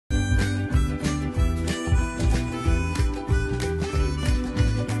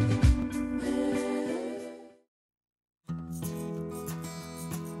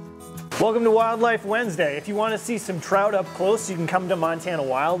Welcome to Wildlife Wednesday. If you want to see some trout up close, you can come to Montana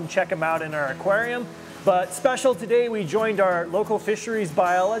Wild and check them out in our aquarium. But special today, we joined our local fisheries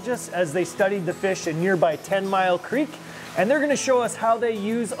biologists as they studied the fish in nearby 10 Mile Creek. And they're going to show us how they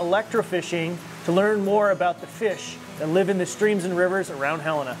use electrofishing to learn more about the fish that live in the streams and rivers around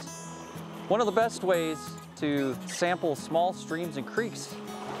Helena. One of the best ways to sample small streams and creeks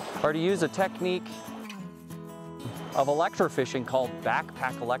are to use a technique of electrofishing called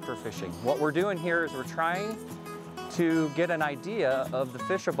backpack electrofishing. What we're doing here is we're trying to get an idea of the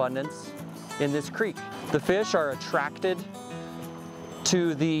fish abundance in this creek. The fish are attracted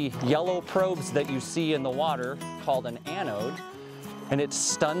to the yellow probes that you see in the water called an anode, and it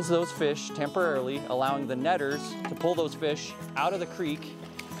stuns those fish temporarily, allowing the netters to pull those fish out of the creek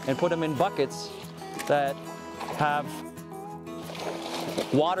and put them in buckets that have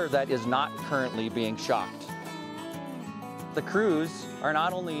water that is not currently being shocked. The crews are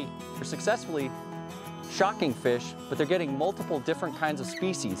not only successfully shocking fish, but they're getting multiple different kinds of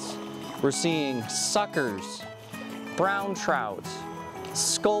species. We're seeing suckers, brown trout,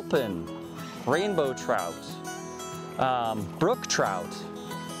 sculpin, rainbow trout, brook trout,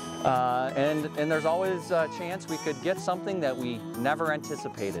 and there's always a chance we could get something that we never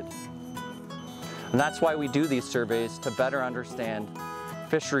anticipated. And that's why we do these surveys, to better understand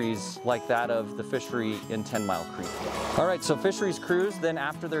fisheries like that of the fishery in 10 Mile Creek. All right, so fisheries crews, then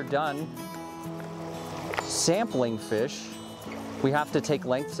after they're done sampling fish, we have to take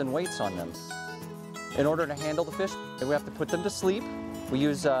lengths and weights on them. In order to handle the fish, we have to put them to sleep. We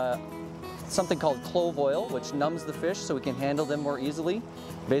use something called clove oil, which numbs the fish so we can handle them more easily.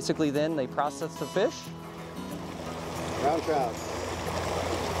 Basically then they process the fish. Brown trout,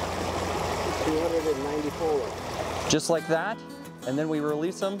 294. Just like that. And then we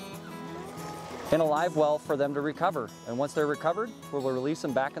release them in a live well for them to recover. And once they're recovered, we'll release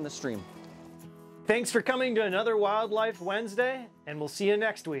them back in the stream. Thanks for coming to another Wildlife Wednesday, and we'll see you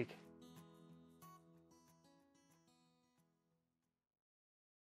next week.